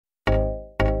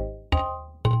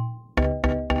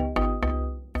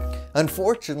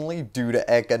Unfortunately, due to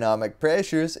economic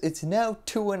pressures, it's now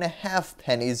 2.5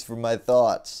 pennies for my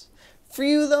thoughts. For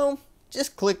you though,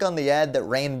 just click on the ad that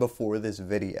ran before this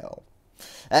video.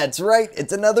 That's right,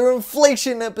 it's another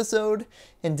inflation episode,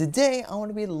 and today I want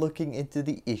to be looking into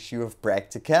the issue of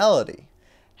practicality.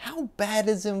 How bad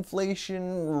is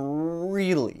inflation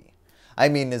really? I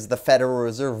mean, is the Federal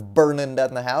Reserve burning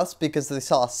down the house because they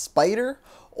saw a spider?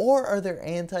 Or are there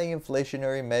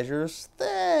anti-inflationary measures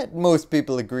that most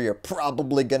people agree are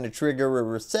probably going to trigger a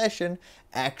recession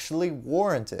actually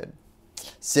warranted?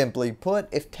 Simply put,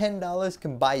 if $10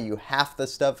 can buy you half the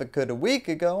stuff it could a week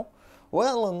ago,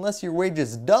 well, unless your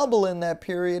wages double in that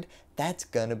period, that's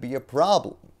gonna be a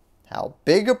problem. How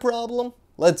big a problem?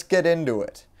 Let's get into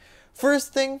it.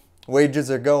 First thing,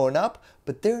 wages are going up,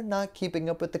 but they're not keeping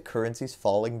up with the currency's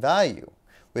falling value.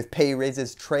 With pay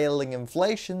raises trailing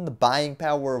inflation, the buying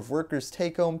power of workers'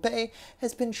 take-home pay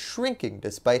has been shrinking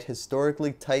despite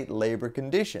historically tight labor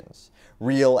conditions.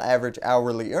 Real average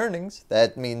hourly earnings,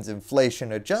 that means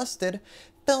inflation adjusted,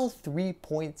 fell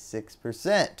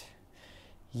 3.6%.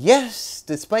 Yes,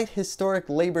 despite historic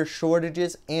labor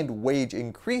shortages and wage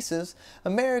increases,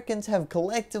 Americans have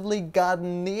collectively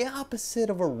gotten the opposite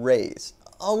of a raise,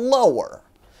 a lower.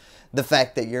 The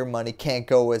fact that your money can't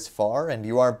go as far and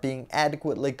you aren't being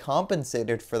adequately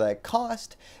compensated for that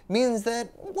cost means that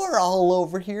we're all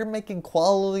over here making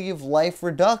quality of life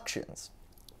reductions.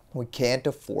 We can't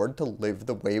afford to live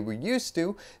the way we used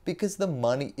to because the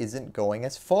money isn't going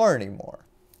as far anymore.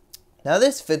 Now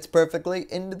this fits perfectly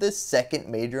into the second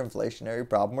major inflationary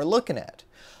problem we're looking at,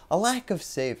 a lack of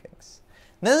savings.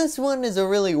 Now this one is a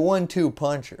really 1-2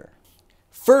 puncher.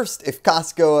 First, if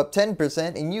costs go up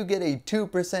 10% and you get a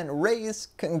 2% raise,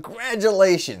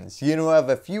 congratulations! You now have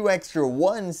a few extra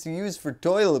ones to use for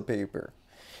toilet paper.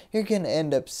 You're going to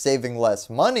end up saving less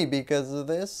money because of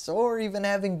this, or even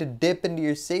having to dip into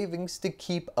your savings to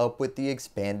keep up with the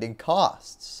expanding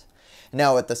costs.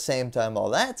 Now at the same time all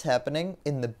that's happening,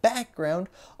 in the background,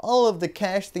 all of the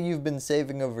cash that you've been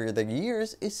saving over the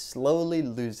years is slowly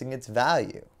losing its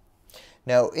value.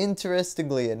 Now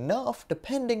interestingly enough,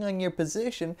 depending on your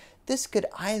position, this could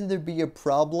either be a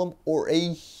problem or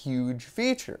a huge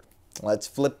feature. Let's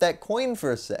flip that coin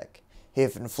for a sec.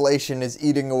 If inflation is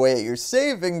eating away at your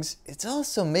savings, it's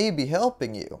also maybe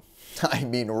helping you. I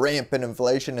mean, rampant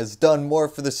inflation has done more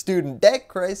for the student debt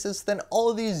crisis than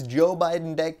all these Joe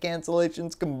Biden debt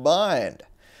cancellations combined.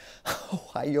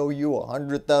 Oh, I owe you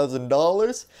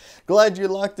 $100,000? Glad you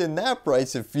locked in that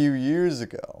price a few years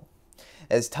ago.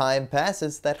 As time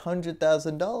passes, that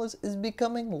 $100,000 is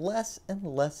becoming less and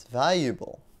less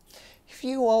valuable. If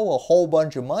you owe a whole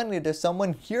bunch of money to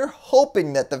someone, you're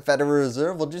hoping that the Federal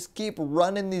Reserve will just keep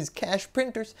running these cash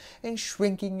printers and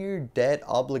shrinking your debt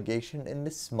obligation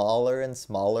into smaller and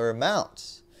smaller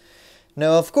amounts.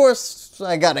 Now, of course,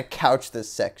 I gotta couch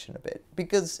this section a bit,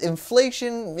 because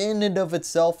inflation in and of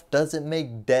itself doesn't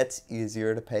make debts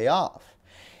easier to pay off.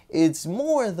 It's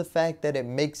more the fact that it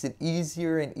makes it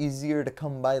easier and easier to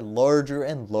come by larger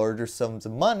and larger sums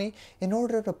of money in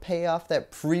order to pay off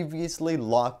that previously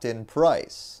locked in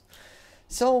price.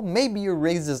 So maybe your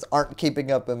raises aren't keeping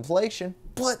up inflation,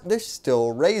 but they're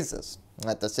still raises.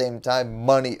 At the same time,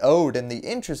 money owed and the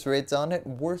interest rates on it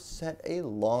were set a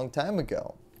long time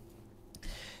ago.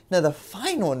 Now the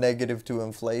final negative to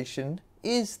inflation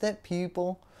is that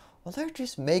people, well, they're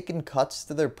just making cuts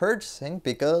to their purchasing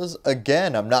because,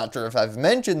 again, I'm not sure if I've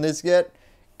mentioned this yet,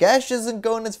 cash isn't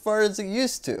going as far as it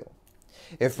used to.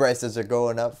 If prices are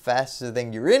going up faster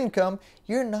than your income,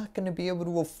 you're not going to be able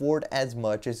to afford as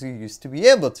much as you used to be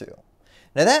able to.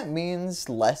 Now that means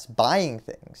less buying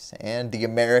things, and the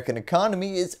American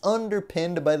economy is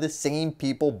underpinned by the same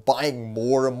people buying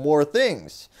more and more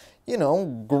things. You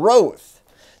know, growth.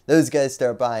 Those guys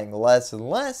start buying less and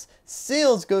less,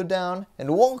 sales go down,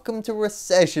 and welcome to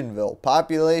Recessionville,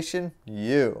 population,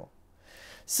 you.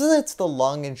 So that's the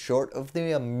long and short of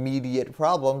the immediate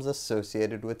problems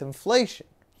associated with inflation.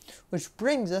 Which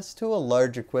brings us to a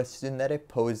larger question that I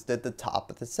posed at the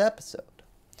top of this episode.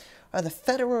 Are the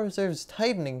Federal Reserve's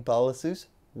tightening policies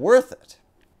worth it?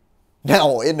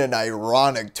 Now, in an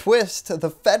ironic twist,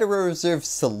 the Federal Reserve's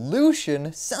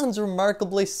solution sounds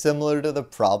remarkably similar to the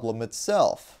problem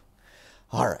itself.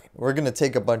 Alright, we're going to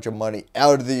take a bunch of money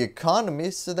out of the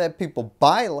economy so that people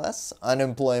buy less,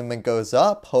 unemployment goes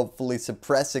up, hopefully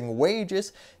suppressing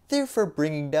wages, therefore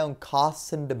bringing down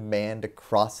costs and demand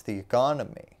across the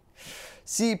economy.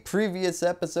 See previous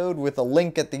episode with a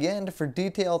link at the end for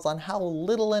details on how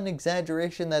little an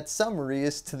exaggeration that summary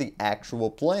is to the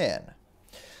actual plan.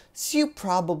 So you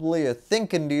probably are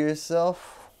thinking to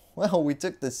yourself, Well, we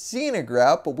took the scenic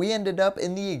route, but we ended up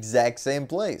in the exact same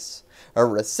place. A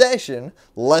recession,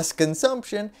 less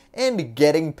consumption, and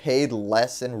getting paid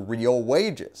less in real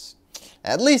wages.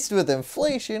 At least with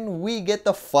inflation, we get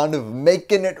the fun of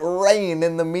making it rain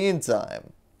in the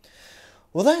meantime.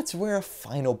 Well, that's where a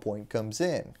final point comes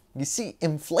in. You see,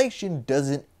 inflation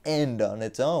doesn't end on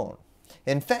its own.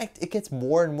 In fact, it gets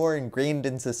more and more ingrained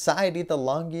in society the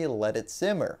longer you let it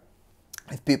simmer.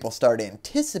 If people start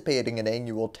anticipating an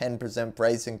annual 10%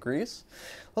 price increase,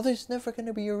 well, there's never going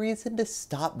to be a reason to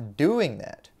stop doing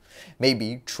that.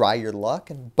 Maybe try your luck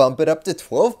and bump it up to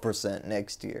 12%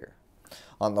 next year.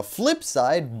 On the flip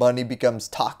side, money becomes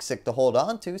toxic to hold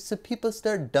on to, so people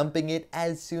start dumping it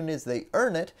as soon as they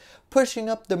earn it, pushing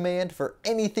up demand for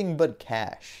anything but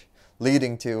cash,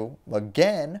 leading to,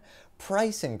 again,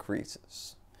 price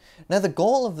increases. Now, the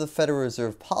goal of the Federal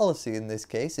Reserve policy in this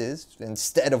case is,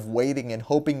 instead of waiting and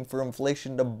hoping for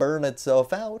inflation to burn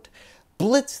itself out,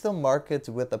 blitz the markets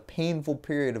with a painful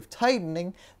period of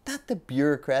tightening that the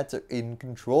bureaucrats are in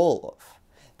control of.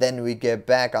 Then we get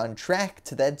back on track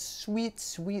to that sweet,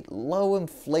 sweet low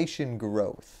inflation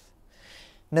growth.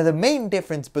 Now, the main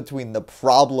difference between the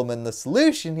problem and the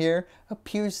solution here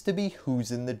appears to be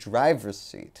who's in the driver's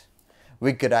seat.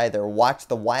 We could either watch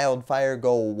the wildfire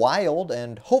go wild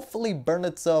and hopefully burn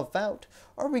itself out,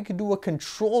 or we could do a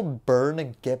controlled burn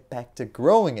and get back to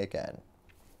growing again.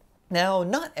 Now,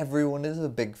 not everyone is a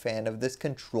big fan of this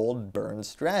controlled burn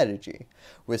strategy,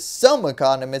 with some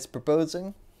economists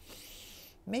proposing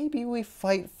maybe we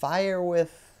fight fire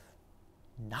with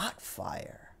not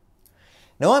fire.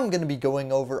 Now, I'm going to be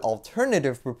going over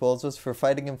alternative proposals for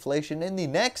fighting inflation in the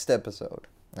next episode.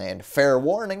 And fair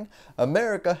warning,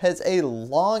 America has a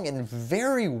long and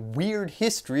very weird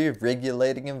history of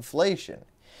regulating inflation,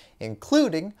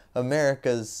 including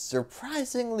America's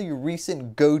surprisingly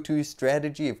recent go-to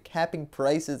strategy of capping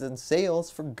prices and sales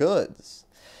for goods.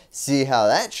 See how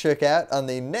that shook out on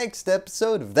the next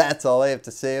episode of That's All I Have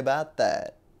to Say About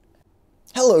That.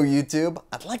 Hello YouTube,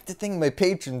 I'd like to thank my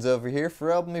patrons over here for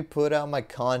helping me put out my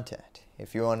content.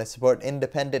 If you want to support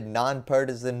independent,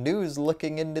 nonpartisan news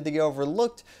looking into the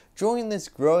overlooked, join this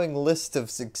growing list of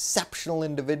exceptional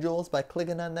individuals by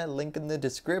clicking on that link in the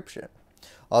description.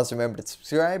 Also remember to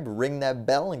subscribe, ring that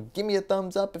bell, and give me a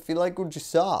thumbs up if you like what you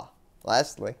saw.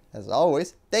 Lastly, as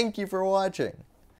always, thank you for watching.